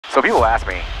So people ask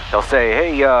me, they'll say,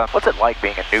 hey, what's it like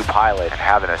being a new pilot and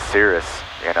having a Cirrus,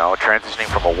 you know, transitioning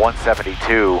from a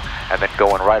 172 and then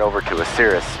going right over to a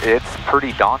Cirrus? It's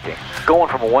pretty daunting. Going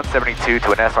from a 172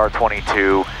 to an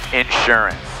SR22,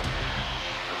 insurance,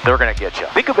 they're gonna get you.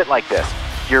 Think of it like this.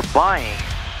 You're buying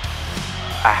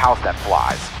a house that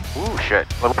flies. Ooh, shit.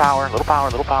 Little power, little power,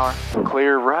 little power.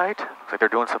 Clear right. Looks like they're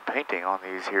doing some painting on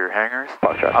these here hangars.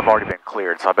 I've already been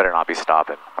cleared, so I better not be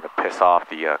stopping. I'm gonna piss off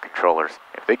the controllers.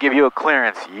 If they give you a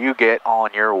clearance, you get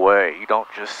on your way. You don't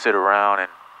just sit around and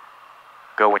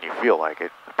go when you feel like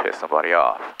it and piss somebody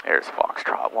off. There's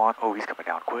Foxtrot 1. Oh, he's coming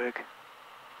down quick.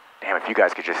 Damn, if you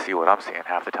guys could just see what I'm seeing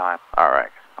half the time.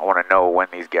 Alright, I want to know when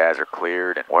these guys are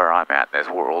cleared and where I'm at in this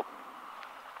world.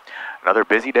 Another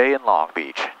busy day in Long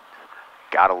Beach.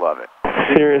 Gotta love it.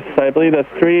 Cirrus, I believe that's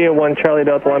 3-1 Charlie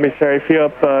Delta Long Beach. Sorry, if you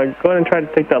up, go ahead and try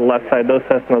to take that left side. Those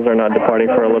Cessnas are not departing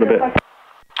for a little bit.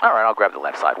 Alright, I'll grab the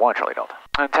left side. 1 Charlie Delta.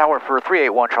 And tower for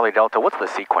 381 Charlie Delta, what's the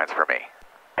sequence for me?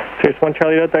 Cirrus 1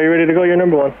 Charlie Delta, are you ready to go? You're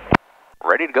number 1.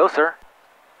 Ready to go, sir.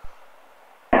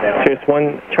 Cirrus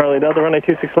 1 Charlie Delta, runway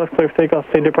 26 left, clear for takeoff,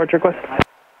 state departure request.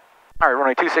 Alright,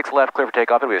 runway 26 left, clear for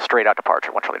takeoff. It'll be a straight out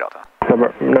departure. 1 Charlie Delta.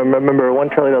 Remember 1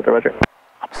 Charlie Delta, roger.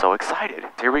 I'm so excited.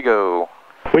 Here we go.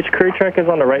 Which crew track is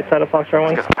on the right side of Foxtrot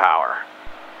 1? Let's get some power.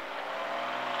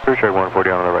 Crew track 140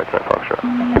 on the right side, Foxtrot.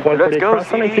 140 Let's go,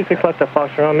 cross, runway 26 left at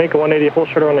Foxtrot 1, make a 180 full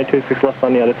short, runway 26 left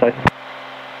on the other side.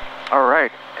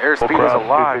 Alright, airspeed is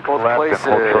alive, both places.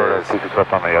 Hold short, 26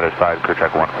 left on the other side, crew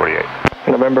track 148.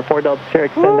 November 4 Delta Sierra,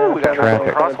 extend down. We got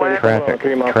traffic. Traffic.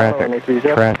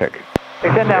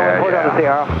 Extend down, 4 Delta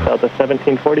Sierra. Delta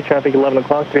 1740, traffic 11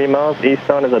 o'clock, 3 miles.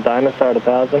 Eastbound is a Diamond Star at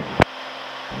 1,000.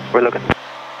 We're looking.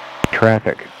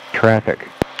 Traffic.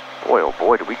 Boy, oh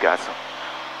boy, do we got some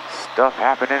stuff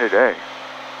happening today.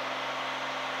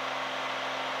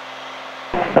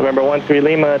 November 13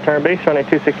 Lima, turn base, runway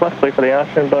 26 left, clear for the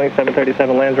Austin, Boeing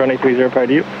 737 lands, runway 30 prior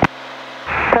to you.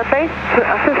 Turn base,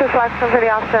 26 left, clear for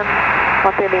the Austin,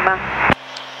 13 Lima.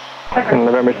 And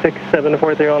November 6,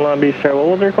 743 on Long Beach, what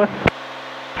was the request?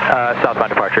 Southbound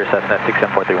departure, Cessna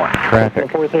 67431. Traffic.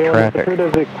 The crew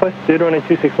does requested, runway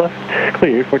 26 left,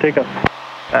 clear for takeoff.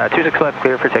 26 left,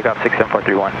 clear for takeoff,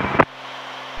 67431.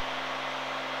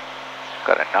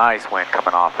 Got a nice wind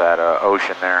coming off that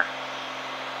ocean there.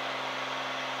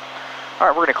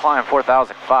 Alright, we're going to climb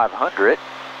 4,500.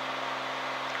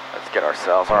 Let's get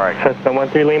ourselves, alright. Cessna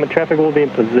 13 Lima, traffic will be in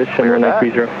position,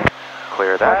 runway 30.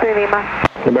 Clear that. 13 Lima.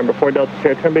 November 4 Delta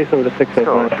Sierra, turn base over to 605.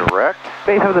 Go direct.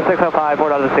 Base over the 605, 4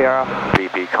 Delta Sierra.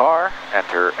 BP car,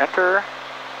 enter.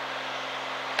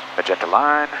 Magenta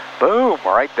line, boom,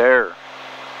 right there.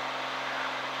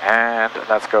 And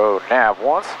let's go nav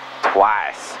once,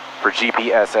 twice for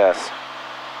GPSS.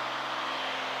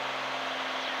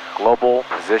 Global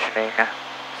Positioning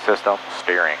System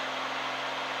Steering.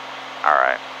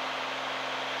 Alright.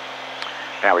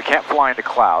 Now we can't fly into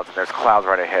clouds, and there's clouds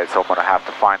right ahead, so I'm going to have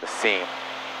to find the seam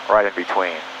right in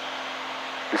between.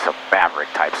 Do some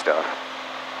Maverick type stuff.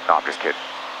 No, I'm just kidding.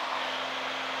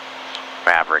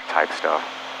 Maverick type stuff.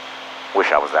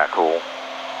 Wish I was that cool.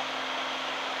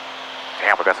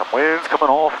 Damn, we got some winds coming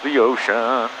off the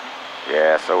ocean.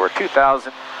 Yeah, so we're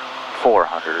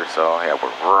 2,400 or so. Yeah, we're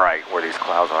right where these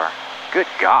clouds are. Good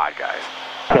God, guys.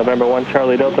 November 1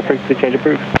 Charlie Delta, frequency change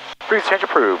approved. Frequency change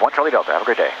approved. 1 Charlie Delta. Have a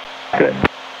great day. Good.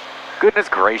 Goodness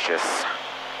gracious.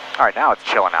 All right, now it's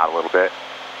chilling out a little bit.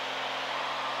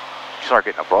 You start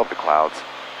getting above the clouds.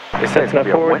 They say it's going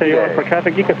to be a windy day. For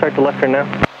traffic, you can start to left turn now.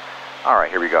 All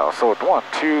right, here we go. So it's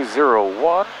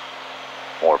 1201.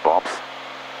 More bumps.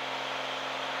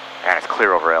 And it's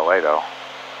clear over LA though.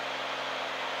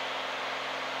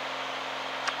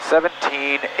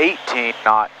 17, 18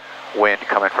 knot wind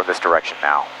coming from this direction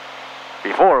now.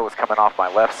 Before it was coming off my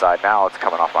left side, now it's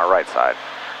coming off my right side.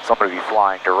 So I'm going to be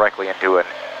flying directly into an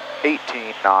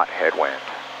 18 knot headwind.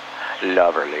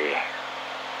 Lovely.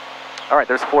 All right,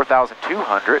 there's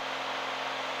 4,200.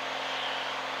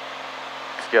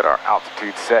 Let's get our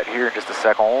altitude set here in just a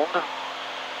second.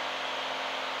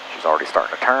 She's already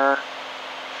starting to turn.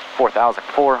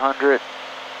 4,400.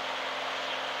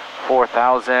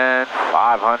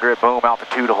 4,500. Boom,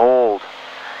 altitude hold.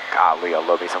 Golly, I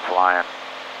love me some flying.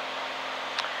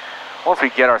 Once we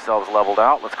get ourselves leveled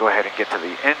out, let's go ahead and get to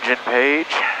the engine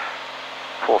page.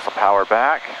 Pull some power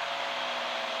back.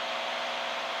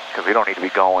 Because we don't need to be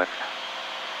going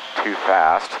too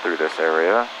fast through this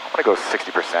area. I'm going to go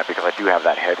 60% because I do have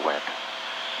that headwind.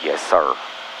 Yes, sir.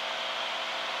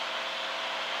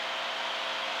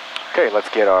 Okay, let's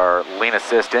get our lean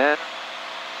assist in.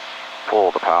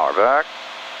 Pull the power back.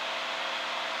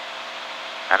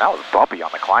 And that was bumpy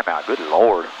on the climb out. Good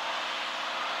Lord.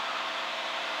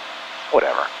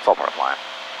 Whatever, it's all part of flying.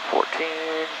 14,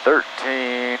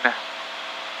 13,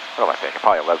 what am I thinking?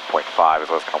 Probably 11.5 is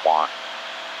what I was going to want.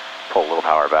 Pull a little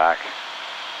power back.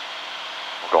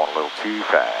 We're going a little too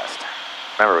fast.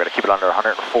 Remember, we're going to keep it under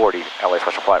 140 LA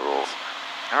Special Flight Rules.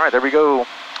 All right, there we go.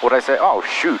 What did I say? Oh,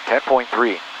 shoot,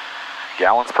 10.3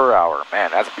 gallons per hour.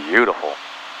 Man, that's beautiful.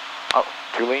 Oh,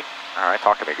 too lean? All right,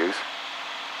 talk to me, Goose.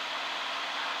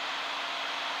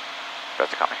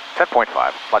 That's coming.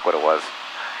 10.5, like what it was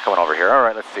coming over here. All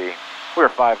right, let's see. We're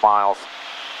 5 miles.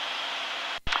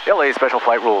 LA Special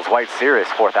Flight Rules, White Cirrus,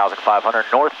 4,500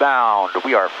 northbound.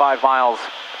 We are 5 miles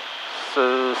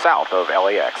south of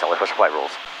LAX, LA Special Flight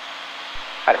Rules.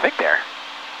 I had to think there.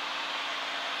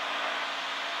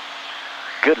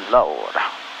 Good Lord.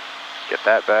 Get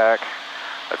that back.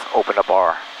 Let's open up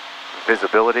our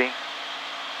visibility.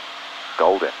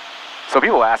 Golden. So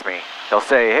people ask me, they'll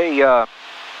say, hey,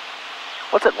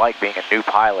 what's it like being a new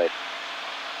pilot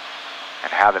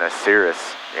and having a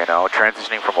Cirrus, you know,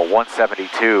 transitioning from a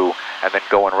 172 and then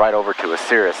going right over to a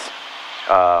Cirrus?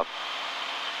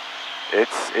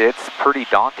 It's pretty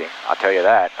daunting, I'll tell you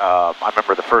that. I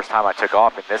remember the first time I took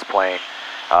off in this plane,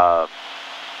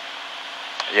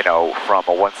 you know, from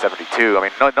a 172. I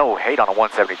mean, no hate on a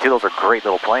 172. Those are great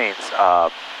little planes.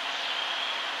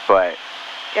 But,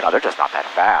 you know, they're just not that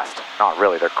fast. Not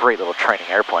really. They're great little training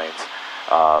airplanes.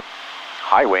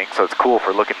 High wing, so it's cool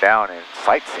for looking down and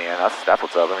sightseeing. That's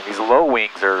what's up. I mean, these low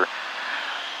wings are,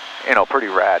 you know, pretty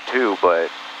rad too, but,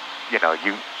 you know,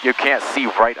 you can't see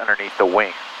right underneath the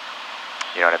wing.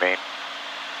 You know what I mean?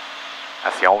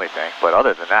 That's the only thing. But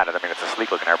other than that, I mean, it's a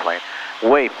sleek looking airplane.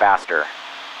 Way faster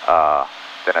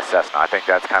than a Cessna. I think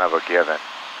that's kind of a given.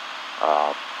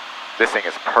 This thing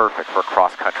is perfect for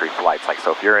cross-country flights. Like,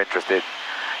 so if you're interested in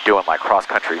doing like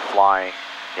cross-country flying,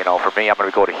 you know, for me, I'm going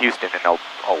to go to Houston in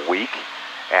a week,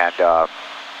 and,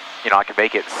 you know, I can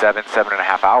make it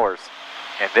 7.5 hours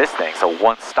in this thing, so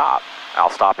one stop. I'll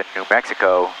stop in New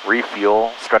Mexico,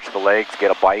 refuel, stretch the legs,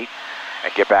 get a bite,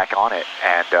 and get back on it,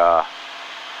 and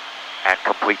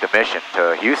complete the mission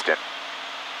to Houston.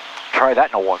 Try that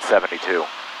in a 172,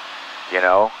 you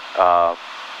know.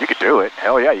 You could do it.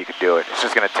 Hell yeah, you could do it. It's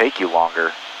just going to take you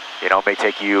longer. You know, it may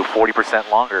take you 40%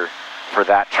 longer for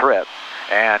that trip,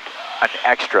 and an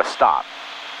extra stop,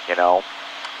 you know.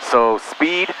 So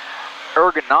speed,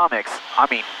 ergonomics, I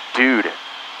mean, dude,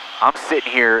 I'm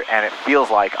sitting here and it feels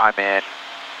like I'm in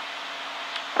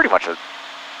pretty much a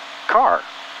car,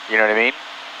 you know what I mean?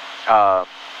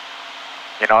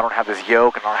 You know, I don't have this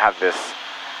yoke and I don't have this,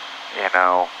 you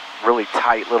know, really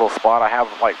tight little spot. I have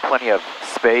like plenty of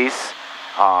space.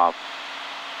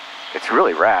 It's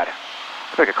really rad.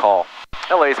 Let's make a call.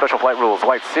 LA Special Flight Rules,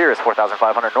 White Cirrus,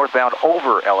 4,500 northbound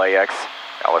over LAX,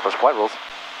 LA Special Flight Rules.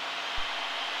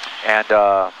 And,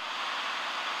 I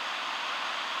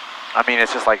mean,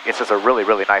 it's just a really,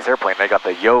 really nice airplane. They got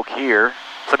the yoke here.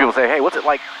 Some people say, hey, what's it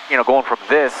like, you know, going from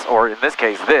this, or in this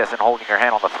case, this, and holding your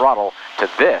hand on the throttle to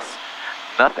this?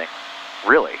 Nothing,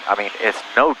 really. I mean, it's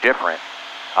no different.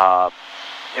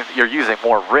 You're using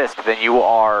more wrist than you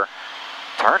are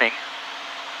turning.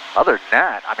 Other than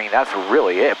that, I mean, that's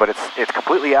really it. But it's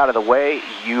completely out of the way.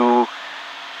 You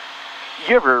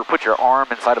ever put your arm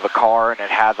inside of a car and it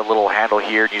had the little handle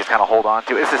here and you just kind of hold on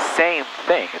to it? It's the same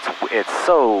thing. It's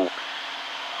so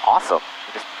awesome.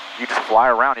 You just fly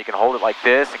around. You can hold it like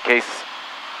this in case.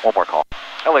 One more call.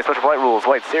 LA Special Flight Rules,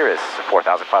 White Cirrus,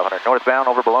 4,500 northbound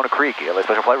over Bologna Creek. LA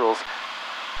Special Flight Rules.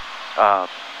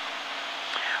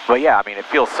 But yeah, I mean, it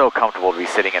feels so comfortable to be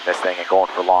sitting in this thing and going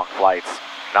for long flights.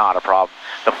 Not a problem.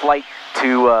 The flight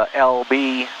to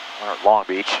LB, or Long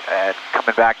Beach, and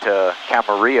coming back to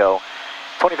Camarillo,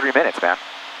 23 minutes, man.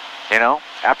 You know,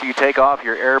 after you take off,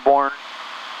 you're airborne.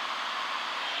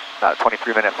 About a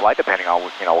 23-minute flight, depending on,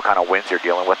 you know, what kind of winds you're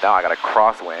dealing with. Now I got a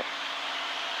crosswind.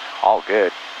 All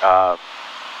good.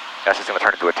 That's just going to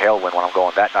turn into a tailwind when I'm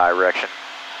going that direction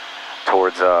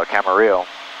towards Camarillo.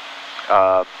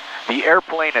 The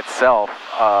airplane itself,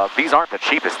 these aren't the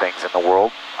cheapest things in the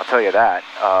world, I'll tell you that.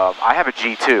 I have a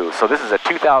G2, so this is a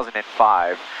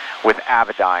 2005 with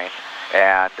Avidyne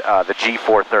and the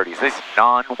G430s. This is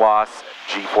non-WAS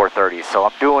G430s. So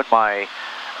I'm doing my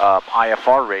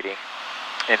IFR rating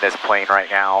in this plane right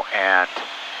now, and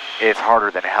it's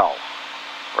harder than hell,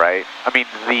 right? I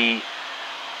mean,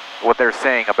 what they're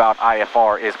saying about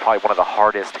IFR is probably one of the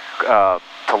hardest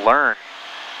to learn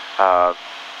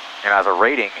and as a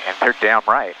rating, and they're damn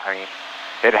right. I mean,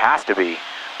 it has to be.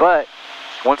 But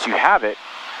once you have it,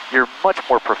 you're much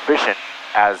more proficient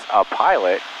as a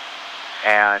pilot,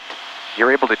 and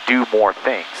you're able to do more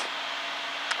things.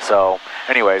 So,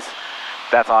 anyways,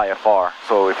 that's IFR.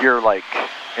 So if you're like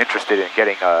interested in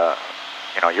getting a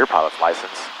you know, your pilot's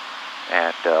license,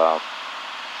 and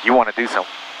you want to do some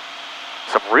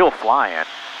real flying,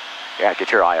 yeah,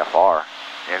 get your IFR.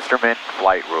 Instrument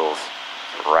flight rules.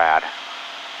 Rad.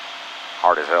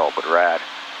 Hard as hell, but rad.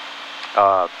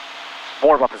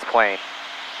 More about this plane.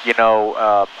 You know,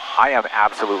 I am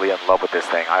absolutely in love with this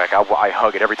thing. I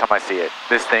hug it every time I see it.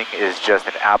 This thing is just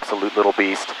an absolute little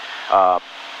beast.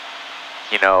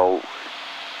 You know,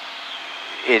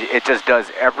 it just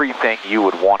does everything you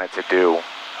would want it to do.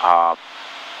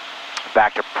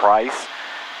 Back to price,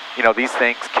 you know, these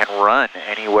things can run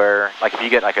anywhere. Like if you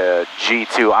get like a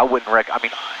G2, I wouldn't I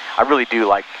mean, I really do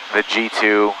like the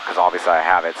G2 because obviously I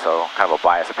have it, so kind of a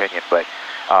biased opinion, but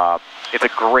it's a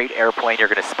great airplane. You're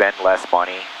going to spend less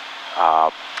money.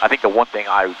 I think the one thing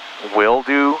I will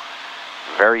do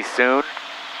very soon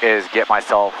is get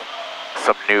myself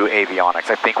some new avionics.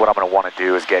 I think what I'm going to want to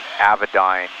do is get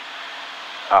Avidyne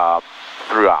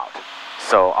throughout.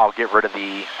 So I'll get rid of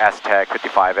the S-Tech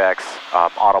 55X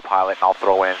autopilot, and I'll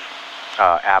throw in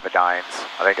Avidynes.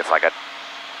 I think it's like a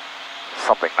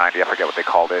something 90, I forget what they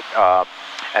called it.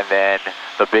 And then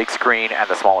the big screen and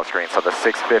the smaller screen. So the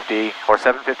 650 or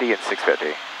 750 and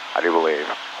 650, I do believe.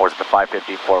 Or is it the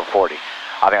 550, 440? I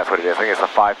think that's what it is. I think it's the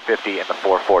 550 and the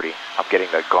 440. I'm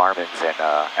getting the Garmins and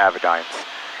Avidynes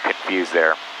confused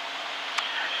there.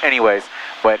 Anyways,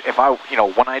 but if I, you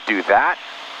know, when I do that,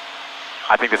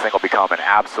 I think this thing will become an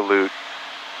absolute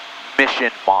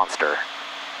mission monster.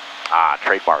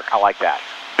 Trademark. I like that.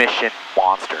 Mission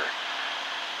monster.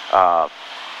 How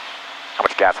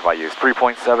much gas have I used?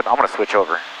 3.7. I'm going to switch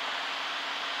over.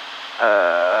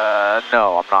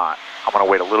 No, I'm not. I'm going to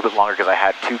wait a little bit longer because I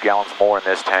had 2 gallons more in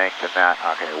this tank than that.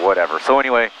 Okay, whatever. So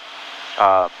anyway,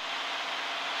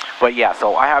 but yeah,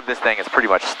 so I have this thing. It's pretty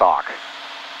much stock.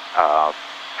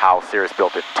 How Cirrus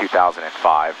built it in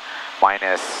 2005.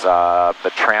 Minus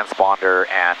the transponder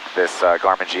and this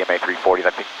Garmin GMA 340.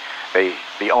 I think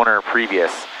the owner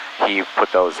previous, he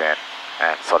put those in,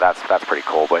 and so that's pretty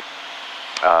cool. But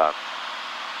I'm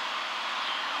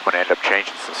going to end up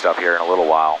changing some stuff here in a little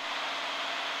while.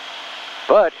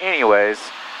 But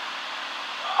anyways,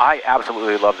 I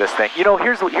absolutely love this thing. You know,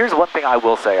 here's one thing I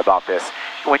will say about this.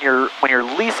 When you're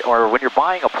leasing or when you're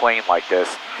buying a plane like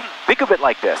this, think of it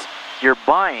like this: you're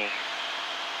buying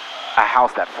a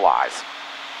house that flies,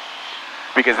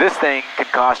 because this thing can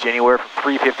cost you anywhere from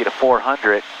 $350 to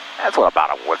 $400. That's what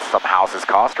some houses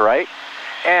cost, right?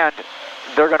 And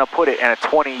they're going to put it in a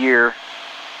 20-year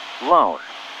loan,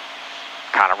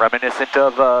 kind of reminiscent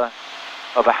of a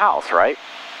house, right?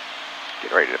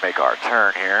 Get ready to make our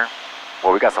turn here.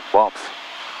 Well, we got some bumps,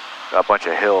 got a bunch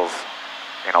of hills,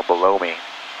 you know, below me,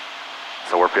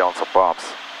 so we're feeling some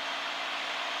bumps.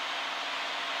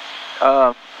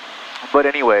 But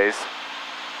anyways,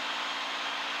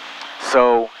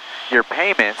 so your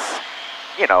payments,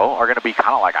 you know, are going to be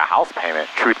kind of like a house payment,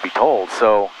 truth be told.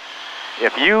 So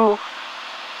if you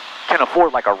can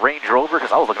afford like a Range Rover,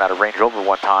 because I was looking at a Range Rover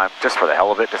one time just for the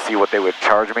hell of it to see what they would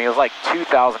charge me. It was like $2,000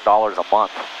 a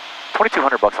month,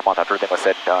 $2,200 a month after everything was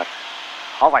said and done.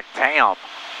 I was like, damn,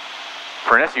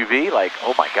 for an SUV, like,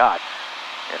 oh my God,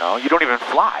 you know, you don't even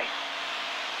fly.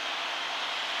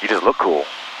 You just look cool.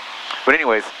 But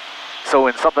anyways, so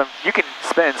in something, you can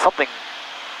spend something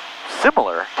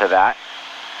similar to that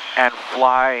and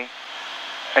fly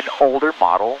an older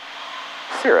model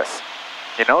Cirrus.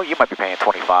 You know, you might be paying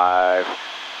 $25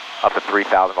 up to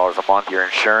 $3,000 a month. Your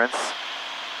insurance,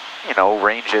 you know,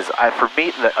 ranges. For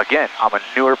me, again, I'm a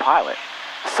newer pilot,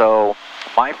 so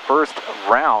my first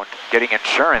round getting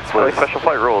insurance was special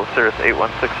flight rules. Cirrus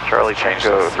 816 Charlie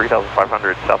Tango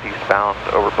 3,500 southeast bound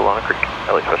over Bologna Creek.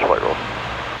 LA special flight rules.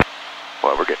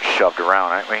 Well, we're getting shoved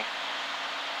around, aren't we?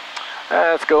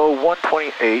 Let's go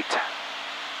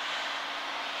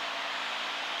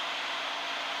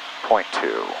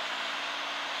 128.2.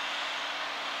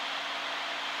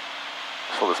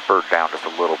 Slow this bird down just a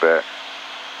little bit.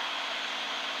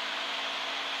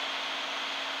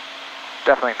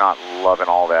 Definitely not loving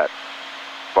all that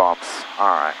bumps.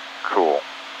 Alright, cool.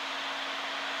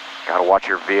 Gotta watch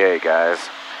your VA, guys.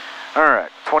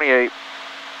 Alright, 28.2.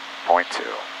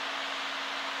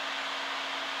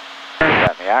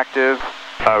 Got me active.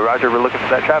 Roger, we're looking for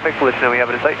that traffic. Let you know we have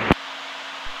it in sight.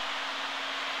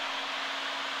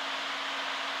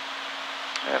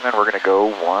 And then we're going to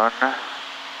go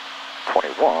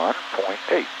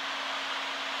 121.8.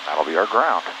 That'll be our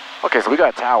ground. Okay, so we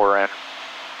got a tower in.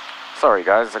 Sorry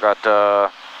guys, I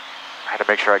had to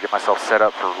make sure I get myself set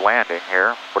up for landing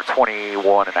here. We're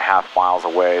 21.5 miles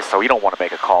away, so you don't want to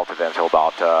make a call to them until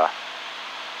about, I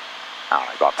don't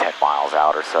know, about 10 miles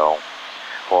out or so.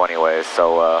 Well, anyways,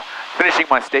 so finishing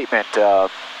my statement, yeah,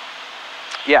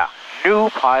 new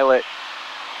pilot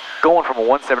going from a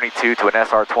 172 to an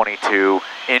SR22,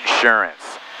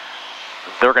 insurance,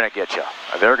 they're going to get you.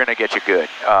 They're going to get you good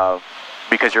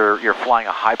because you're flying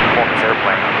a high-performance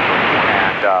airplane.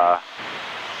 And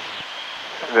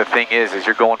the thing is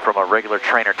you're going from a regular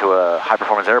trainer to a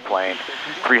high-performance airplane,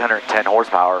 310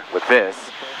 horsepower with this,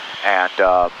 and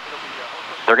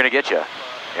they're going to get you.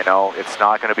 You know, it's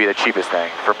not going to be the cheapest thing.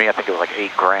 For me, I think it was like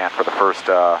 $8 grand for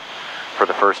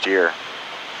the first year.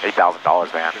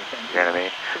 $8,000, man. You know what I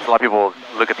mean? A lot of people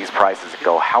look at these prices and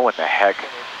go, how in the heck?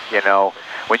 You know,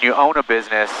 when you own a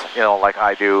business, you know, like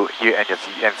I do, and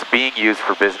it's being used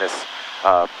for business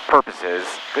purposes,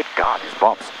 good God, these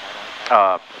bumps,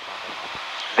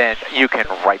 then you can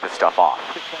write the stuff off,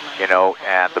 you know,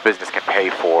 and the business can pay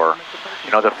for,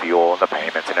 you know, the fuel and the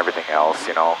payments and everything else,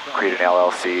 you know, create an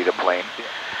LLC, the plane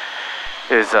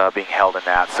is being held in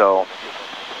that. So,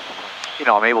 you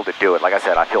know, I'm able to do it. Like I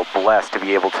said, I feel blessed to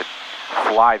be able to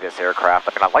fly this aircraft.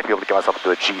 I mean, I'd like to be able to get myself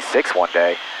into a G6 one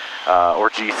day, or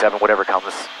G7, whatever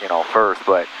comes, you know, first.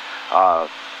 But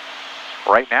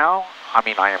right now, I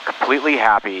mean, I am completely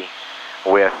happy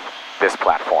with this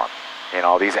platform. You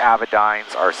know, these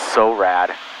Avidynes are so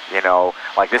rad. You know,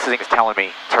 like this thing is telling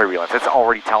me turbulence. It's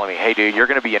already telling me, hey, dude, you're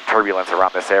going to be in turbulence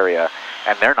around this area.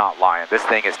 And they're not lying. This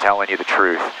thing is telling you the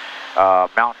truth.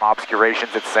 Mountain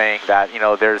obscurations, it's saying that, you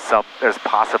know, there's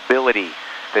possibility.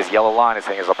 This yellow line is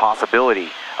saying there's a possibility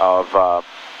of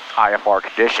IFR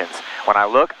conditions. When I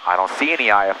look, I don't see any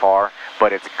IFR,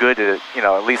 but it's good to, you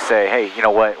know, at least say, hey, you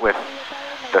know what, with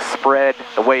the spread,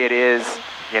 the way it is,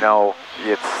 you know,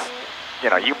 it's, you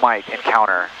know, you might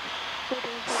encounter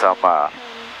some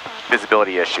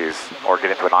visibility issues or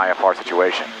get into an IFR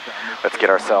situation. Let's get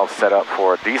ourselves set up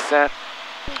for a descent.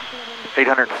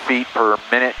 800 feet per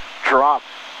minute drop.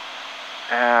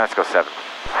 Let's go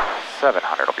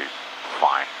 700 will be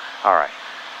fine. All right,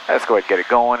 let's go ahead and get it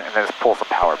going, and then let's pull some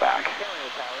power back.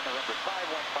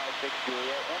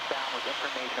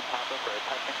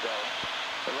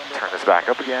 Turn this back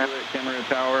up again. Camera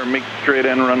tower, make straight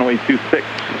in, runway 26.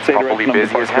 It's probably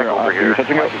busy as heck over here, like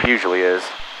it usually is.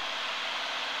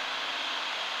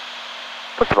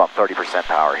 Puts about 30%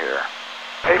 power here.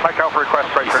 8 Mike Alpha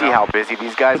request right turn out. You see how busy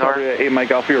these guys are? 8 Mike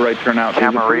Alpha, your right turn out.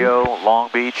 Camarillo, Long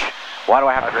Beach. Why do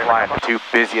I have to fly in the two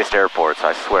busiest airports,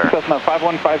 I swear? Cessna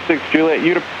 5156 Juliet,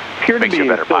 you appear to be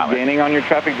still gaining on your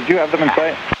traffic. Did you have them in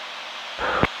sight?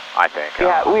 I think.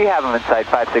 Yeah, we have them in sight,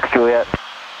 56 Juliet.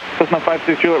 Cessna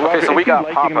 56 Juliet, Roger. Okay, so we got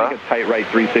like, Papa. you can make a tight right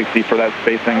 360 for that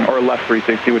spacing, or left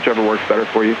 360, whichever works better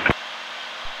for you.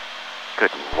 Good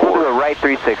We'll do Lord. a right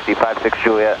 360, 56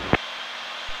 Juliet.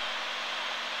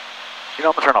 You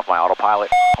know, I'm going to turn off my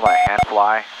autopilot. I'm going to hand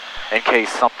fly in case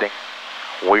something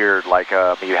weird like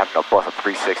me having to bust a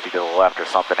 360 to the left or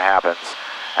something happens.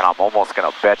 And I'm almost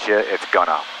going to bet you it's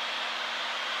gonna.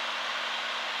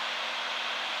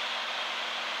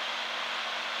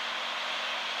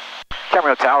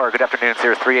 Camarillo Tower, good afternoon.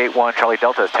 Cirrus 381 Charlie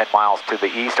Delta is 10 miles to the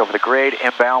east over the grade,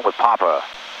 inbound with Papa.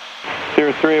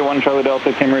 Cirrus 381 Charlie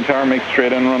Delta, Camarillo Tower, make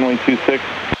straight in, runway 26.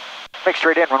 Make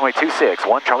straight in, runway 26,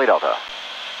 1 Charlie Delta.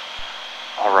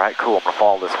 All right, cool. I'm going to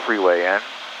follow this freeway in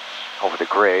over the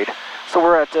grade. So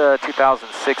we're at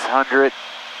 2,600,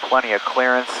 plenty of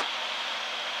clearance.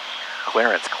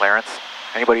 Clearance.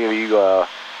 Anybody of you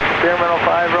Experimental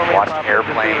 5, Romeo watch an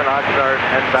airplane?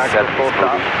 and back to full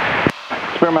stop.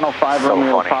 Experimental 5, So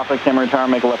Romeo funny. Papa, Camarillo Tower,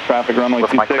 make a left traffic, runway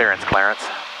 26. What's my clearance, Clarence?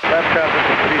 Left traffic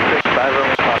 36, 5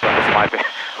 Romeo Papa.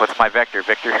 What's my vector,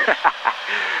 Victor?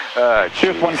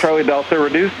 Cirrus 1 Charlie Delta,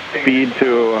 reduce speed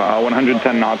to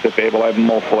 110 knots if able. I have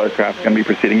multiple aircraft going to be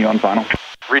preceding you on final.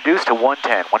 Reduced to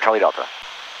 110, 1 Charlie Delta.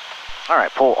 All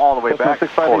right, pull all the way back,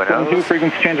 pull the nose.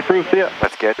 Frequency change approved, see ya.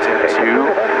 Let's get to 2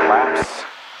 flaps,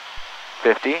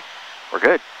 50. We're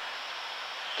good.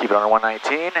 Keep it under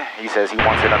 119. He says he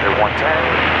wants it under 110.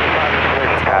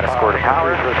 Add a score to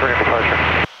power.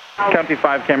 County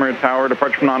 5, Camarillo Tower,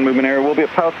 departure from non-movement area. We'll be at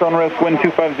Palestone Risk, wind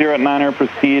 250 at 9er,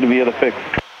 proceed via the fix.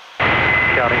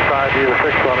 County 5, via the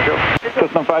fix, on the go.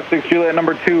 Cessna 56 Juliet,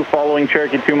 number 2, following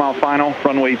Cherokee 2-mile final,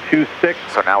 runway 26.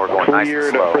 So now we're going nice and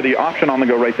Cleared slow. for the option on the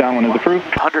go right down when is approved.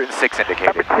 106 indicated.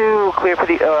 Number 2, clear for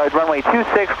the, runway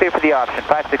 26, clear for the option,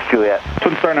 56 Juliet.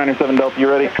 Twin Star 97 Delta, you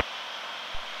ready?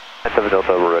 97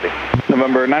 Delta, we're ready.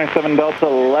 November 97 Delta,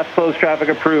 left close traffic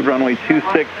approved, runway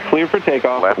 26, clear for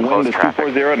takeoff. Left wind close is traffic.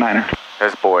 240 at 9er.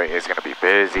 This boy is going to be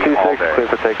busy 26, all day. clear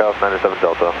for takeoff, 97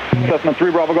 Delta. Cessna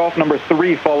 3 Bravo Golf, number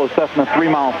 3, follow Cessna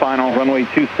 3-mile final, runway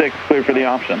 26, clear for the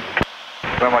option.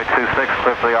 Runway 26,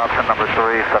 clear for the option, number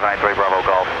 3, 793 Bravo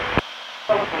Golf.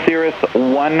 Cirrus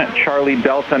 1 Charlie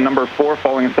Delta, number 4,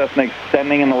 following Cessna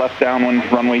extending in the left downwind,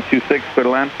 runway 26, clear to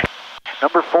land.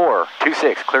 Number 4,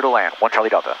 26, clear to land, 1 Charlie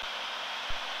Delta.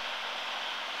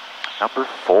 Number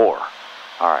 4.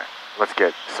 All right, let's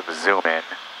get some zoom in.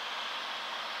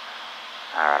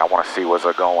 All right, I want to see what's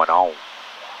going on.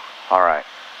 All right,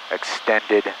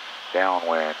 extended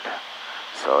downwind.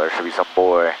 So there should be some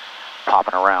boy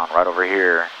popping around right over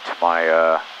here to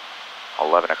my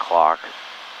 11 o'clock,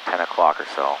 10 o'clock or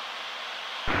so.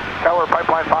 Tower,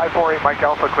 pipeline 548, Mike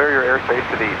Alpha, clear your airspace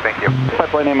to the east, thank you.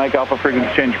 Pipeline 8, Mike Alpha,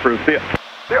 frequency change approved. See ya.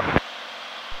 Yep.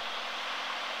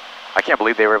 I can't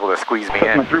believe they were able to squeeze me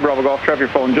Cessna in. 3 Bravo Golf, traffic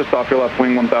falling just off your left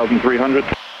wing, 1,300.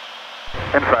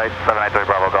 Inside, 793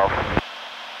 Bravo Golf.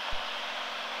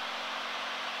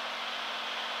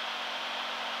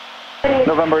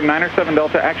 November 9 or 7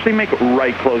 Delta, actually make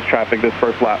right close traffic this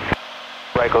first lap.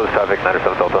 Right close traffic, 9 or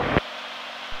 7 Delta.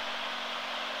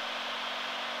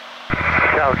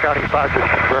 County 5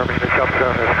 just confirming the jump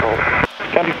zone is cold.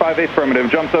 County 5 affirmative,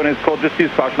 jump zone is cold, just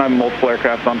use caution, I have multiple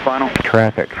aircraft on final.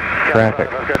 Traffic. I've got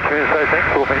 2 inside, thanks,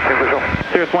 we'll maintain visual.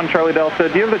 Cirrus 1 Charlie Delta,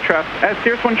 do you have the traffic? As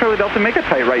Cirrus 1 Charlie Delta, make a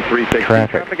tight right 360.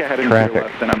 Traffic ahead and to your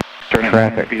left, and I'm turning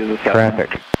at 9 speed of the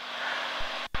Cessna.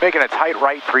 Making a tight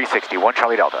right 360, 1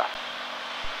 Charlie Delta.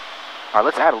 All right,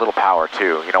 let's add a little power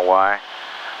too. You know why?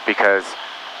 Because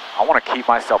I want to keep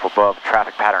myself above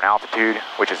traffic pattern altitude,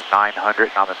 which is 900,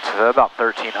 and I'm at about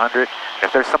 1300.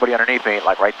 If there's somebody underneath me,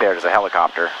 like right there, there's a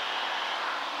helicopter,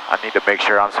 I need to make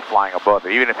sure I'm flying above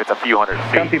it, even if it's a few hundred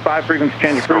feet. County 5, frequency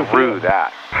change approved. Screw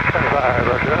that.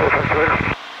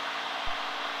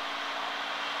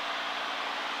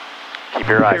 Keep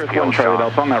your eyes Cirrus peeled, 1 Charlie Sean.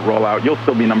 Delta, on that rollout, you'll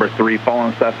still be number 3,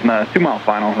 following Cessna, 2 mile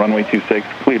final, runway 26,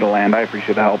 clear to land. I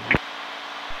appreciate the help.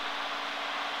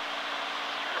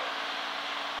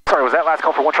 Sorry, was that last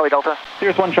call for 1 Charlie Delta?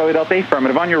 Cirrus 1 Charlie Delta,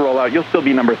 affirmative. On your rollout, you'll still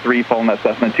be number 3, following that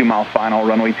Cessna 2 mile final,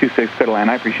 runway 26, clear to land.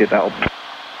 I appreciate the help.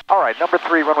 All right, number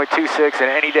 3, runway 26, and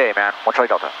any day, man. 1 Charlie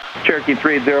Delta. Cherokee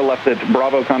 30 left at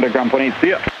Bravo, contact ground 28. See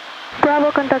ya.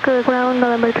 Bravo, contact ground,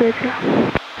 November 30.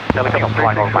 I think I'm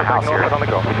flying over my house here.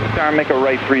 Star, make a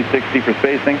right 360 for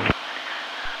spacing.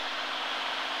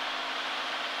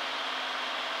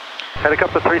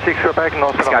 Helicopter 36, go back and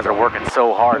also. These guys are working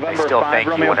so hard, they still thank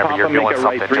you whenever you're doing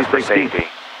something just for safety.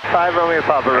 5 Romeo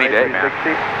Papa, Any day, man.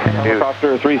 Dude,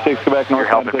 Helicopter 36, Quebec, north. you're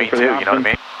helping me too, you know what I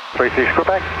mean? 36, go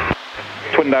back.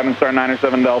 Twin Diamond Star 9 or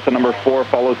 7 Delta, number 4,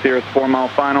 follow Cirrus 4 mile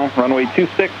final, runway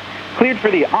 26. Cleared for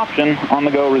the option, on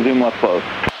the go, resume left close.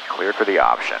 Cleared for the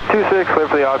option. 26, clear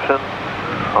for the option.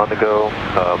 On the go,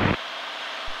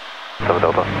 7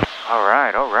 Delta. All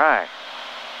right, all right.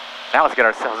 Now let's get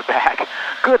ourselves back.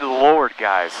 Good Lord,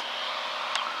 guys.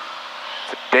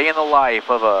 It's a day in the life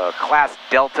of a Class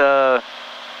Delta,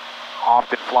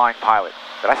 often flying pilot.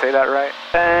 Did I say that right?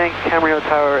 Bang, Camarillo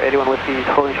Tower, 81 Whiskey,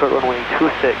 holding short runway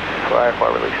 26 for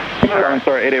IFR release. Diamond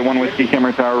Star 881 Whiskey,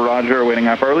 Camera Tower, roger, awaiting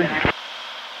IFR release.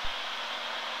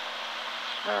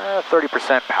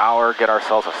 30% power, get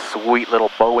ourselves a sweet little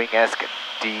Boeing-esque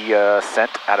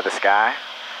descent out of the sky.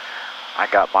 I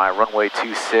got my runway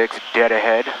 26 dead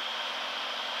ahead.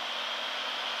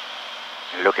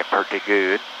 Looking pretty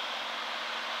good.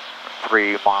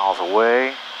 3 miles away.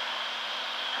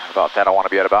 And about that, I want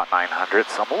to be at about 900,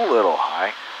 so I'm a little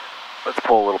high. Let's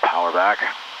pull a little power back.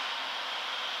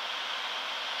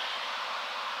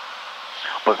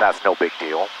 But that's no big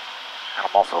deal. And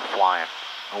I'm also flying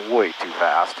way too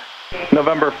fast.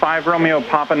 November 5 Romeo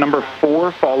Papa, number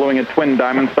 4, following a Twin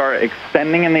Diamond Star,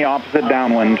 extending in the opposite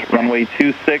downwind, runway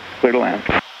 26, clear to land.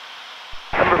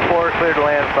 Number 4, clear to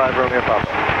land, 5 Romeo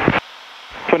Papa.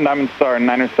 Twin Diamond Star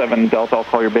 9 or 7 Delta, I'll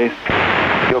call your base.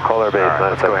 You'll call our base, All right,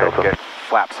 let's go ahead and get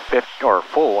flaps 50 or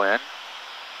full in.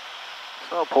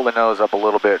 So pull the nose up a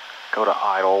little bit, go to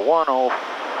idle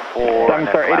 104. Diamond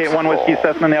Star 881 Whiskey,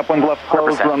 Cessna in the upwind left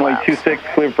closed, runway 26,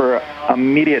 clear for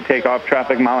immediate takeoff,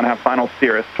 traffic mile and a half final,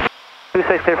 Cirrus.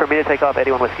 26 clear for immediate takeoff,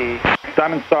 81 Whiskey.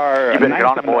 Diamond Star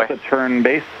 97 Delta, turn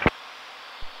base.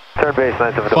 Turn base,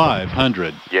 97 Delta.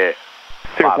 500. Yeah.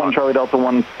 Cirrus 1 Charlie Delta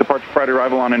 1, departure Friday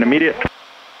arrival on an immediate.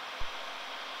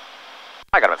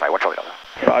 I got him inside, 1 Charlie Delta.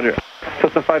 Roger.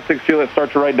 Cessna 56 Juliet,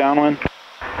 start to right downwind.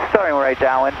 Starting right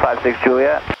downwind, 56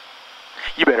 Juliet.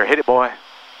 You better hit it, boy.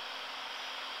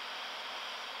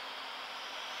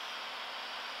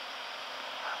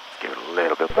 Let's give it a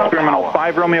little bit more Terminal power.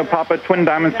 5 Romeo Papa, Twin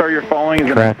Diamond Star you're following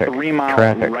is Traffic. a 3 mile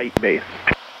Traffic. right base.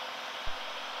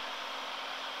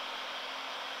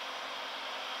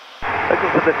 Looking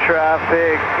for the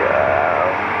traffic.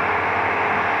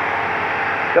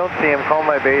 Don't see him. Call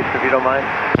my base if you don't mind.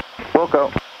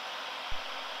 Wilco.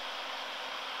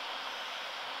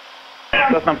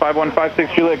 Cessna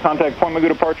 5156 Juliet, contact Point Magoo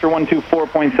departure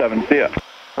 124.7. See ya.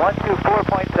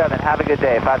 124.7, have a good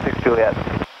day, 56 Juliet.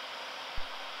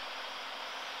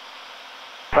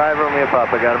 5 Romeo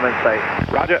Papa, got him in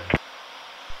sight. Roger.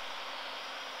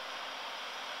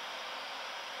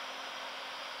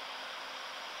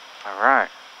 All right.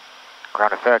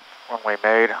 Ground effect, runway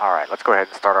made. All right, let's go ahead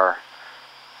and start our...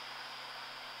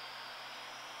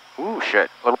 Ooh, shit.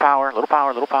 Little power, little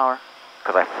power, little power.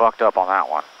 Because I fucked up on that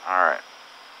one. All right.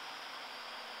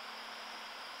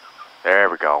 There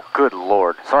we go. Good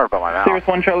Lord. Sorry about my mouth. Cirrus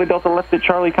 1 Charlie Delta, left at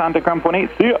Charlie, contact ground point 8.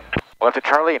 See ya. Left at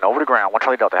Charlie and over to ground. 1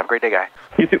 Charlie Delta. Have a great day, guy.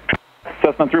 You too.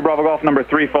 Cessna 3 Bravo Golf, number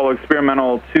 3, follow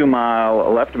experimental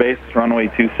 2-mile left base, runway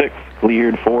 26,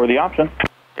 cleared for the option.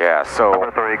 Yeah, so...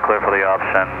 Number 3, clear for the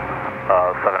option.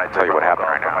 782. I'll tell you what happened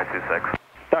right now. 26.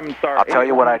 I'll tell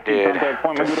you what I did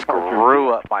to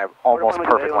screw up my almost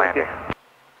perfect landing.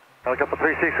 Helicopter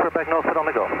 36, Quebec, north on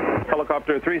the go.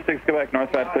 Helicopter 36, Quebec,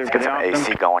 northbound, clear for Get the some option.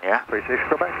 AC going, yeah? 36,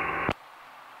 Quebec.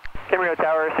 Camarillo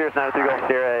Tower, Cirrus 93 Golf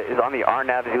Sierra is on the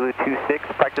RNAV Zulu 26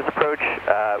 practice approach.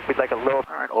 We'd like a little...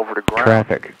 All right, over to ground.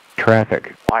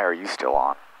 Traffic. Why are you still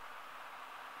on?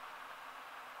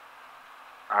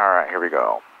 All right, here we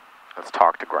go. Let's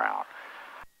talk to ground.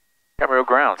 Camarillo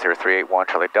ground, Cirrus 381,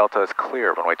 Charlie Delta is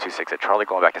clear, runway 26 at Charlie,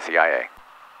 going back to CIA.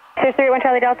 Cirrus 381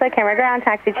 Charlie Delta, camera ground,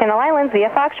 taxi Channel Islands via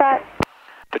Foxtrot.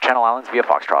 To Channel Islands via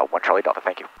Foxtrot, 1 Charlie Delta,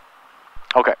 thank you.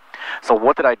 Okay, so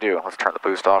what did I do? Let's turn the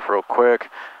boost off real quick,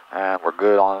 and we're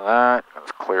good on that.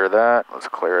 Let's clear that, let's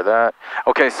clear that.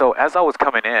 Okay, so as I was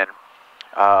coming in,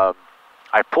 I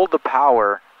pulled the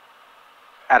power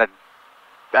at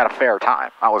a fair time.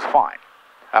 I was fine.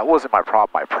 That wasn't my problem.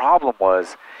 My problem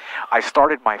was I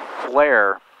started my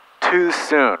flare too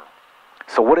soon.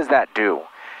 So what does that do?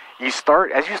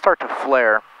 As you start to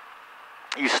flare,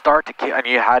 and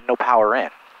you had no power in.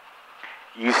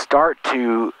 You start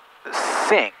to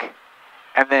sink,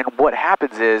 and then what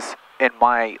happens is, in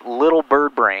my little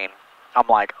bird brain, I'm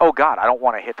like, oh God, I don't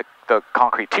want to hit the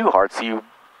concrete too hard, so you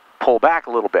pull back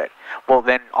a little bit. Well,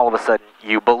 then all of a sudden,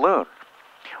 you balloon.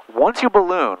 Once you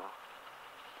balloon,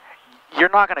 you're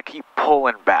not going to keep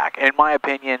pulling back. In my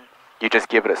opinion, you just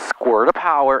give it a squirt of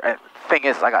power. And the thing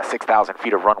is, I got 6,000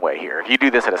 feet of runway here. If you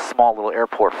do this at a small little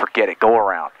airport, forget it, go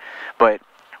around. But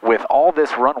with all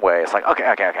this runway, it's like,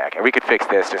 okay, we could fix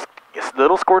this. Just a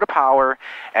little squirt of power,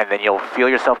 and then you'll feel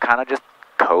yourself kind of just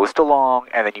coast along,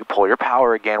 and then you pull your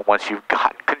power again once you've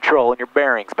gotten control and your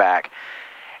bearings back,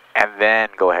 and then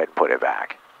go ahead and put it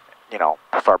back. You know,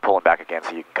 start pulling back again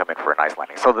so you can come in for a nice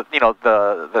landing. So,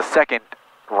 the second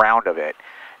round of it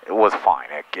was fine.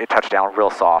 It touched down real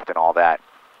soft and all that.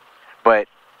 But,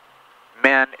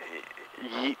 man,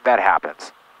 that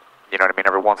happens. You know what I mean?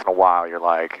 Every once in a while, you're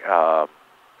like,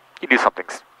 you do something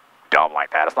dumb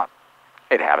like that.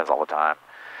 It happens all the time.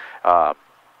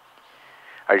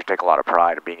 I used to take a lot of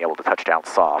pride in being able to touch down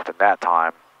soft. And that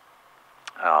time,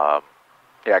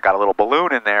 yeah, I got a little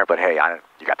balloon in there, but hey,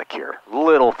 you got the cure.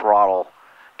 Little throttle,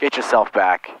 get yourself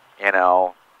back, you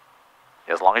know,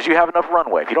 as long as you have enough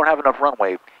runway. If you don't have enough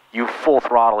runway, you full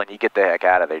throttle and you get the heck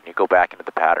out of there and you go back into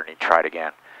the pattern and you try it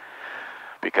again.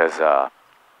 Because,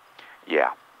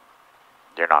 yeah,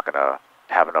 you're not going to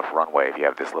have enough runway if you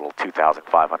have this little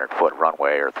 2,500 foot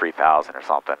runway or 3,000 or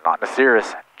something. Not in a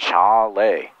Cirrus,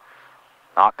 Charlie.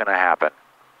 Not going to happen.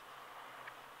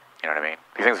 You know what I mean?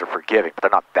 These things are forgiving, but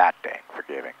they're not that dang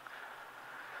forgiving.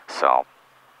 So,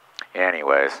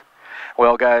 anyways.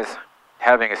 Well, guys,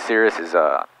 having a Cirrus is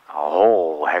a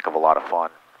whole heck of a lot of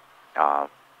fun.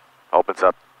 Opens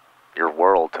up your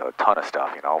world to a ton of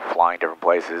stuff, you know, flying different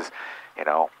places, you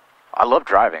know. I love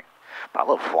driving, but I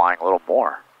love flying a little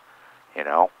more, you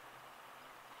know.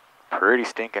 Pretty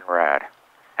stinking rad.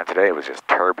 And today it was just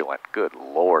turbulent, good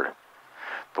Lord.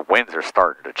 The winds are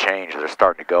starting to change. They're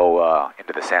starting to go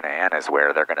into the Santa Anas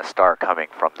where they're going to start coming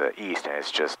from the east, and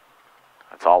it's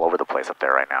all over the place up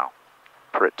there right now.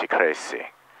 Pretty crazy.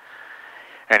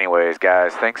 Anyways,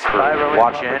 guys, thanks for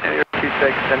watching and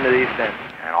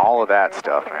all of that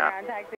stuff, man.